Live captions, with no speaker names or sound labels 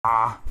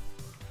Ah,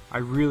 I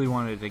really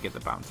wanted to get the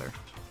bouncer.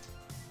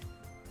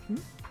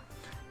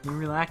 You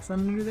relax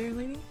under there,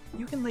 lady?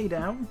 You can lay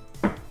down.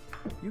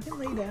 You can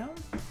lay down.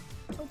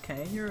 It's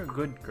okay, you're a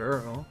good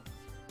girl.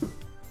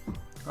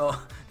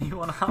 Oh, you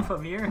want to hop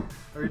up here?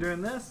 Are you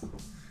doing this? You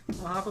want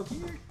to hop up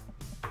here?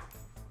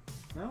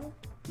 No?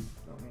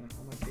 Oh man,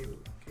 all my cables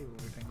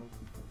are tangled.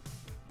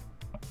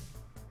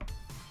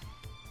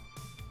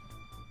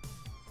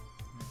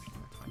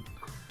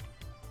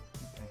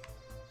 Okay.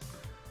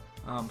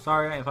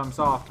 Sorry if I'm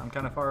soft. I'm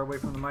kind of far away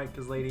from the mic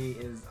because lady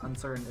is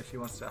uncertain if she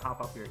wants to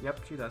hop up here. Yep,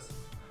 she does.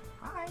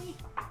 Hi!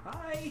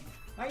 Hi!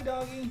 Hi,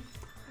 doggy!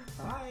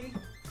 Hi!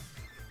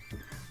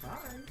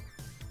 Hi!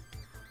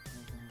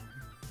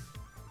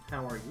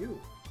 How are you?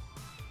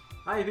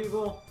 Hi,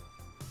 people!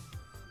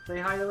 Say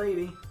hi to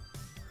lady.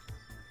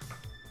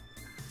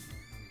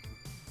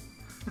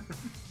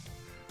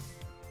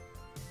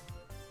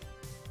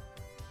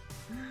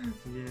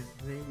 Yeah,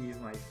 lady is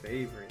my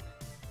favorite.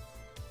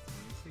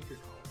 Let's take your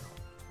collar off.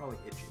 It's probably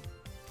itchy.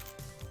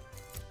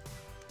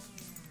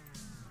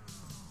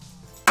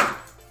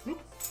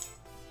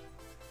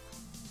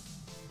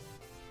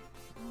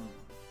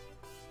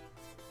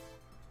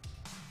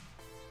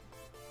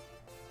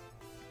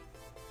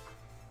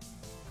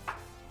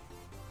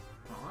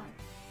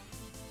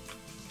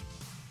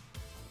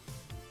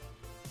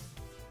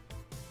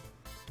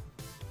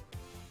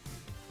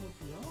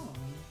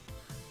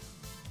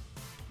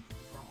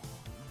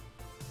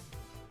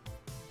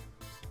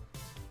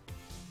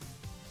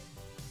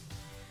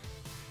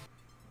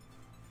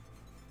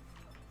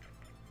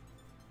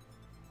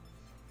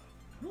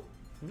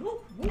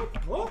 Whoop, whoop,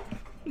 whoop.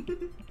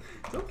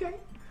 It's okay.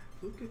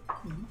 It's okay.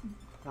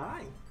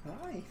 Hi.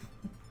 Hi.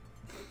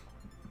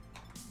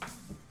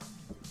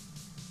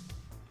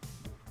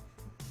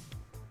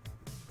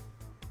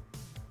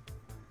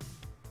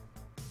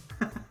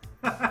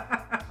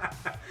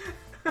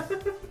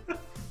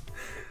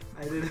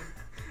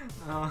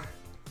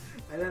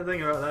 I didn't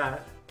think about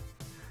that.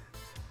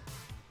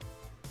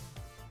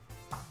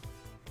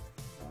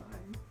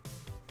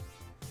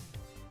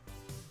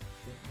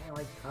 I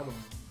like cuddling.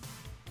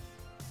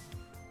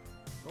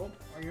 Oh,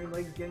 are your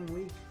legs getting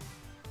weak?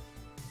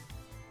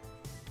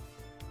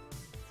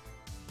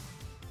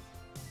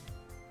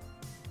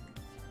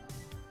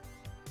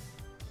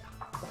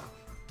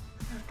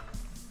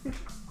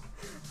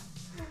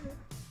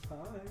 Hi.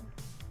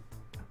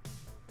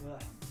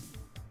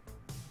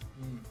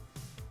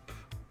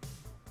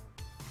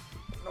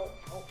 Oh,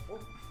 oh, oh.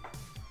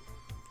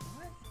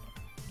 Hi.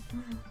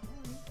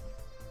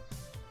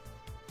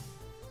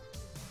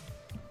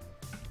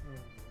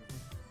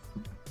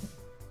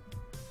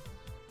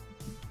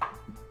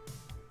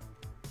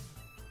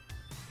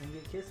 Can I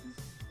get kisses?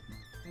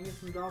 Can I get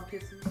some dog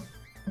kisses?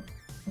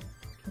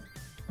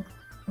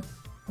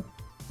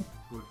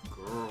 Good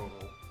girl.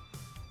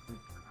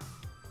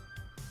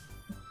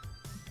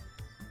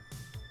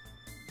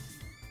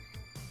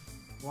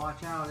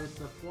 Watch out, it's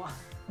a fly.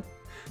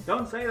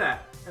 Don't say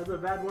that! That's a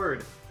bad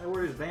word. That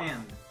word is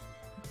banned.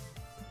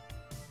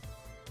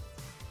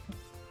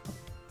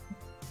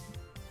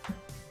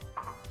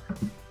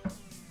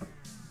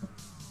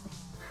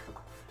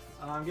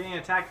 I'm getting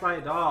attacked by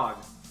a dog.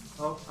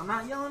 Oh, I'm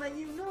not yelling at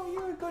you. No,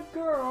 you're a good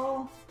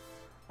girl.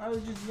 I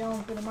was just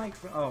yelling for the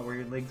microphone. Oh, were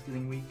your legs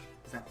getting weak?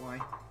 Is that why?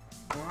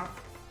 Want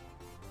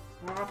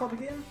to hop up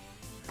again?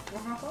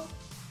 Want to hop up?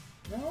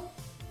 No?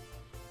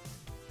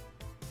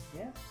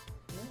 Yeah?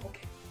 No?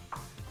 Okay.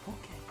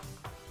 Okay.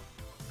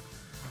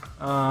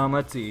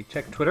 Let's see.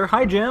 Check Twitter.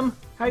 Hi, Jim.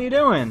 How you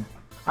doing?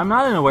 I'm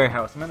not in a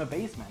warehouse. I'm in a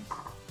basement.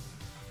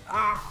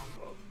 Ah,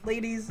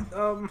 ladies.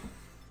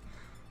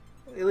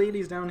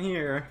 Ladies down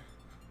here.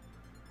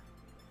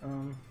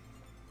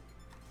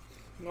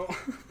 No.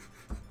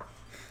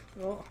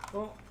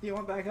 Oh, you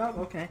want back up?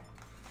 Okay.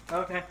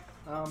 Okay.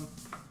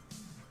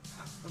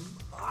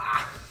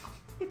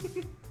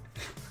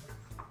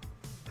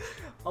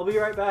 I'll be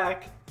right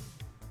back.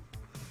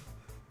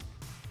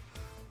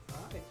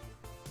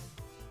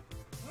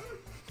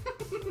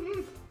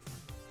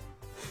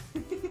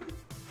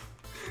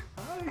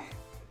 Hi.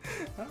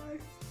 Hi.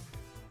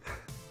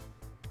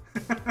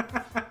 Hi.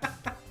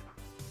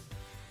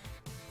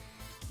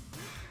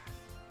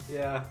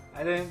 Yeah,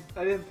 I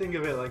didn't think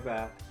of it like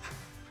that.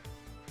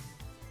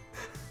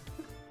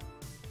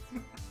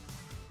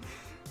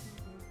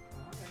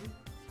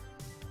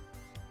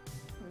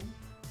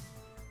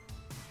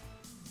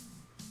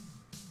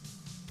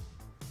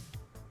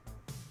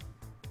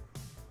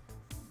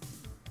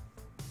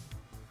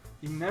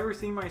 You've never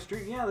seen my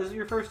stream? Yeah, this is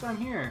your first time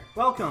here.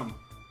 Welcome!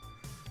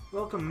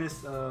 Welcome,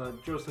 Miss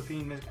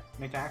Josephine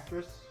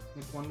McActress,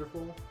 Miss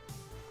Wonderful,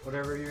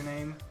 whatever your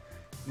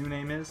new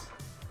name is.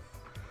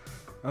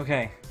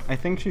 Okay, I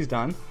think she's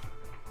done.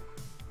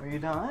 Are you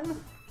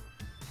done?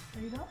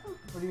 Are you done?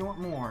 Or do you want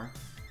more?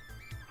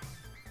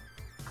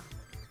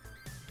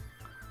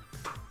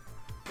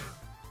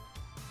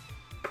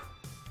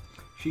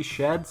 She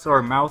sheds, so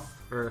her mouth,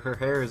 or her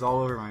hair is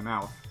all over my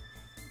mouth.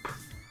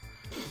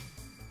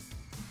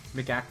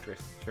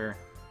 McActress, sure.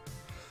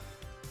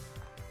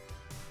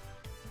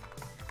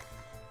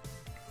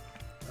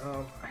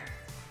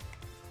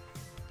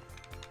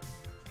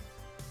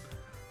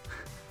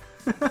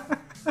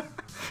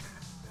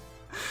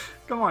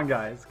 Come on,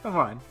 guys. Come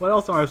on. What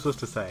else am I supposed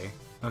to say?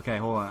 Okay,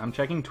 hold on. I'm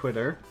checking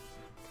Twitter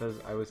because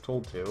I was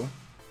told to.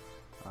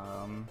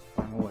 I'm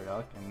Roller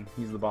Duck, and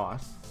he's the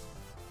boss.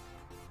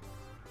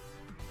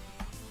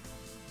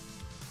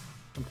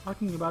 I'm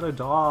talking about a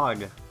dog.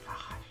 Gosh,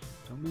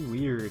 don't be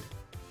weird.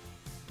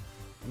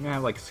 I'm gonna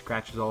have like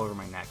scratches all over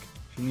my neck.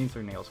 She needs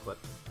her nails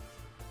clipped.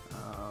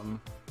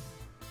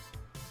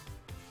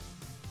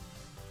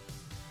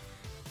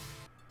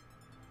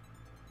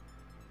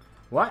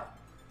 What?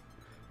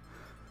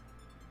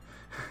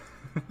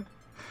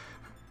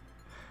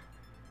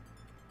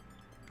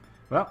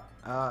 Well,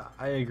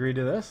 I agree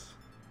to this.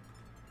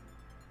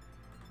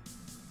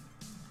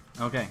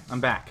 Okay,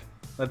 I'm back.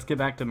 Let's get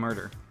back to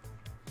murder.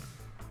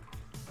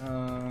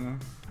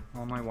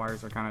 All my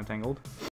wires are kind of tangled.